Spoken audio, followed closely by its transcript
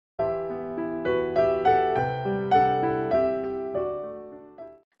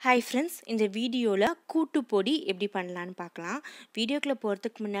Hi friends, இந்த வீடியோல கூட்டு பொடி எப்படி பண்ணலாம்னு பார்க்கலாம். வீடியோக்குள்ள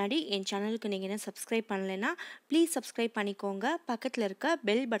போறதுக்கு முன்னாடி என் சேனலுக்கு நீங்க என்ன சப்ஸ்கிரைப் பண்ணலைனா ப்ளீஸ் சப்ஸ்கிரைப் பண்ணிக்கோங்க. பக்கத்துல இருக்க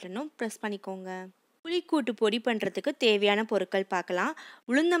பெல் பட்டனும் பிரஸ் பண்ணிக்கோங்க. புளி கூட்டு பொடி பண்ணுறதுக்கு தேவையான பொருட்கள் பார்க்கலாம்.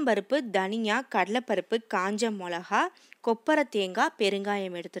 உளுந்தம்பருப்பு, தனியா, கடலைப்பருப்பு, காஞ்ச மிளகா, கொப்பரை தேங்காய்,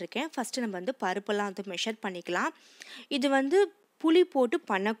 பெருங்காயம் எடுத்திருக்கேன். ஃபஸ்ட்டு நம்ம பருப்பெல்லாம் மெஷர் பண்ணிக்கலாம். இது புளி போட்டு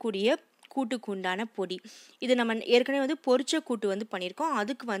பண்ணக்கூடிய கூட்டுக்கு உண்டான பொடி. இது நம்ம ஏற்கனவே பொரிச்ச கூட்டு பண்ணியிருக்கோம்.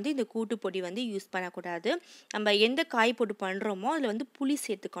 அதுக்கு இந்த கூட்டு பொடி யூஸ் பண்ணக்கூடாது. நம்ம எந்த காய் போட்டு பண்ணுறோமோ அதில் புளி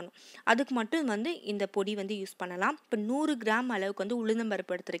சேர்த்துக்கணும். அதுக்கு மட்டும் இந்த பொடி யூஸ் பண்ணலாம். இப்போ 100 கிராம் அளவுக்கு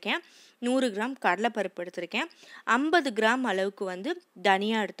உளுந்தம்பருப்பு எடுத்திருக்கேன். 100 கிராம் கடலைப்பருப்பு எடுத்திருக்கேன். 50 கிராம் அளவுக்கு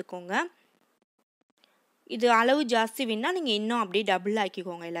தனியா எடுத்துக்கோங்க. இது அளவு ஜாஸ்தி வேணா நீங்கள் இன்னும் அப்படியே டபுள்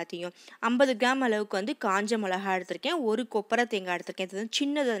ஆக்கிக்கோங்க எல்லாத்தையும். 50 கிராம் அளவுக்கு காஞ்ச மிளகா எடுத்திருக்கேன். ஒரு கொப்பரை தேங்காய் எடுத்திருக்கேன். இது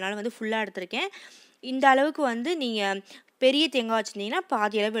சின்னது, அதனால ஃபுல்லாக எடுத்திருக்கேன். இந்த அளவுக்கு நீங்கள் பெரிய தேங்காய் வச்சுருந்தீங்கன்னா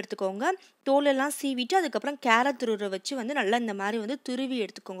பாதி அளவு எடுத்துக்கோங்க. தோலெல்லாம் சீவிட்டு அதுக்கப்புறம் கேரட் துருவ வச்சு நல்லா இந்த மாதிரி துருவி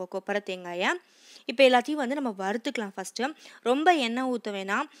எடுத்துக்கோங்க கொப்பரை தேங்காயை. இப்போ எல்லாத்தையும் நம்ம வறுத்துக்கலாம். ஃபஸ்ட்டு ரொம்ப எண்ணெய் ஊற்ற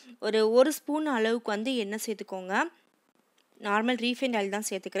வேணாம். ஒரு ஸ்பூன் அளவுக்கு எண்ணெய் சேர்த்துக்கோங்க. நார்மல் ரீஃபைண்ட் ஆயில் தான்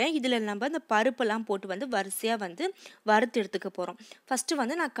சேர்த்துக்கிறேன். இதில் நம்ம இந்த பருப்பெல்லாம் போட்டு வரிசையாக வறுத்து எடுத்துக்க போகிறோம்.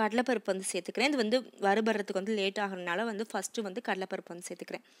 ஃபஸ்ட்டு நான் கடலைப்பருப்பு சேர்த்துக்கிறேன். இது வறுபடுறதுக்கு லேட் ஆகிறதுனால ஃபஸ்ட்டு கடலைப்பருப்பு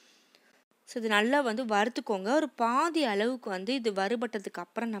சேர்த்துக்கிறேன். ஸோ இது நல்லா வறுத்துக்கோங்க. ஒரு பாதி அளவுக்கு இது வறுபட்டதுக்கு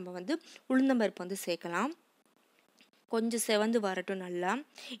அப்புறம் நம்ம உளுந்தம்பருப்பு சேர்க்கலாம். கொஞ்சம் செவந்து வரட்டும் நல்லா.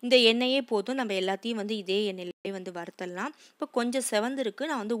 இந்த எண்ணெயே போதும். நம்ம எல்லாத்தையும் இதே எண்ணெயிலே வறுத்தலாம். இப்போ கொஞ்சம் செவந்து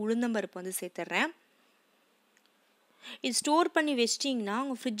இருக்குது. நான் உளுந்தம்பருப்பு சேர்த்துட்றேன். இது ஸ்டோர் பண்ணி வச்சிட்டிங்கன்னா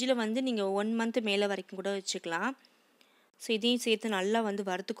உங்கள் ஃப்ரிட்ஜில் நீங்கள் 1 மந்த் மேலே வரைக்கும் கூட வச்சுக்கலாம். ஸோ இதையும் சேர்த்து நல்லா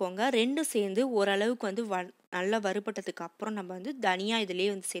வறுத்துக்கோங்க. ரெண்டும் சேர்ந்து ஓரளவுக்கு நல்லா வறுபட்டதுக்கு அப்புறம் நம்ம தனியா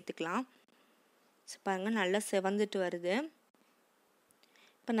இதிலேயே சேர்த்துக்கலாம். ஸோ பாருங்கள் நல்லா செவந்துட்டு வருது.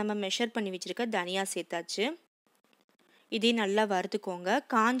 இப்போ நம்ம மெஷர் பண்ணி வச்சுருக்க தனியா சேர்த்தாச்சு. இதையும் நல்லா வறுத்துக்கோங்க.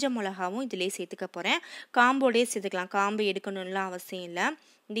 காஞ்ச மிளகாவும் இதிலே சேர்த்துக்க போகிறேன். காம்போடையே சேர்த்துக்கலாம். காம்பு எடுக்கணும்லாம் அவசியம் இல்லை.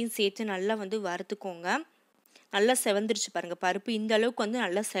 இதையும் சேர்த்து நல்லா வறுத்துக்கோங்க. நல்லா செவந்துருச்சு பாருங்கள் பருப்பு. இந்த அளவுக்கு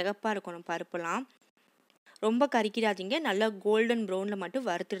நல்லா சிகப்பாக இருக்கணும் பருப்புலாம். ரொம்ப கறிக்கிடாதீங்க. நல்லா கோல்டன் ப்ரௌனில் மட்டும்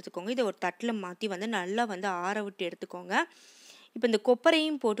வறுத்து எடுத்துக்கோங்க. இதை ஒரு தட்டில் மாற்றி நல்லா ஆற விட்டு எடுத்துக்கோங்க. இப்போ இந்த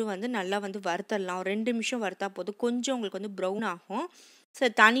கொப்பரையும் போட்டு நல்லா வறுத்தரலாம். ஒரு 2 நிமிஷம் வறுத்தா போதும். கொஞ்சம் உங்களுக்கு ப்ரௌன் ஆகும். ஸோ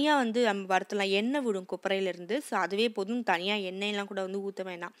தனியாக நம்ம வறுத்தலாம். எண்ணெய் விடும் கொப்பரையிலேருந்து. ஸோ அதுவே போதும். தனியாக எண்ணெயெல்லாம் கூட ஊற்ற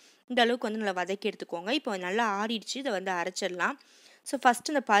வேணாம். இந்த அளவுக்கு நல்லா வதக்கி எடுத்துக்கோங்க. இப்போ நல்லா ஆறிடுச்சு. இதை அரைச்சிடலாம். ஸோ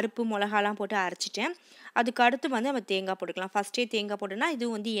ஃபஸ்ட்டு இந்த பருப்பு மிளகாலாம் போட்டு அரைச்சிட்டேன். அதுக்கு அடுத்து நம்ம தேங்காய் போட்டுக்கலாம். ஃபஸ்ட்டே தேங்காய் போட்டோன்னா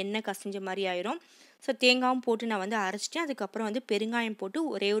இது எண்ணெய் கசிஞ்ச மாதிரி ஆயிரும். ஸோ தேங்காயும் போட்டு நான் அரைச்சிட்டேன். அதுக்கப்புறம் பெருங்காயம் போட்டு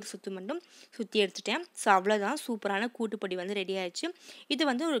ஒரே ஒரு சுற்று மட்டும் சுற்றி எடுத்துட்டேன். ஸோ அவ்வளோதான். சூப்பரான கூட்டுப்பொடி ரெடி ஆயிடுச்சு. இது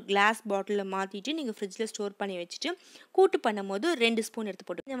ஒரு கிளாஸ் பாட்டிலில் மாற்றிட்டு நீங்கள் ஃப்ரிட்ஜில் ஸ்டோர் பண்ணி வச்சுட்டு கூட்டு பண்ணும்போது 2 ஸ்பூன் எடுத்து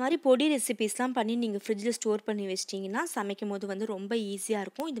போட்டு இந்த மாதிரி பொடி ரெசிபீஸ்லாம் பண்ணி நீங்கள் ஃப்ரிட்ஜில் ஸ்டோர் பண்ணி வச்சிட்டிங்கன்னா சமைக்கும் போது ரொம்ப ஈஸியாக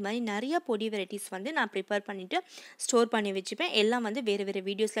இருக்கும். இது மாதிரி நிறையா பொடி வெரைட்டிஸ் நான் ப்ரிப்பேர் பண்ணிவிட்டு ஸ்டோர் பண்ணி வச்சுப்பேன். எல்லாம் வேறு வேறு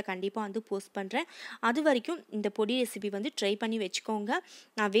வீடியோஸில் கண்டிப்பாக போஸ்ட் பண்ணுறேன். அது வரைக்கும் இந்த பொடி ரெசிபி ட்ரை பண்ணி வச்சுக்கோங்க.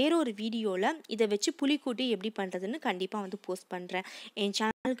 நான் வேற ஒரு வீடியோவில் இதை வச்சு புளிக்கூட்டு எப்படி பண்ணுறதுன்னு கண்டிப்பாக போஸ்ட் பண்ணுறேன். என்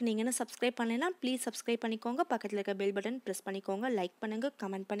சேனலுக்கு நீங்கள் என்ன சப்ஸ்கிரைப் பண்ணலைன்னா ப்ளீஸ் சப்ஸ்கிரைப் பண்ணிக்கோங்க. பக்கத்தில் இருக்க பெல் பட்டன் ப்ரெஸ் பண்ணிக்கோங்க. லைக் பண்ணுங்கள்,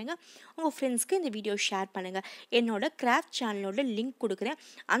 கமெண்ட் பண்ணுங்கள். உங்கள் ஃப்ரெண்ட்ஸ்க்கு இந்த வீடியோ ஷேர் பண்ணுங்கள். என்னோட கிராஃப்ட் சேனலோட லிங்க் கொடுக்குறேன்.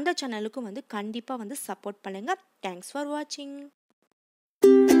 அந்த சேனலுக்கும் கண்டிப்பாக சப்போர்ட் பண்ணுங்கள். தேங்க்ஸ் ஃபார் வாட்சிங்.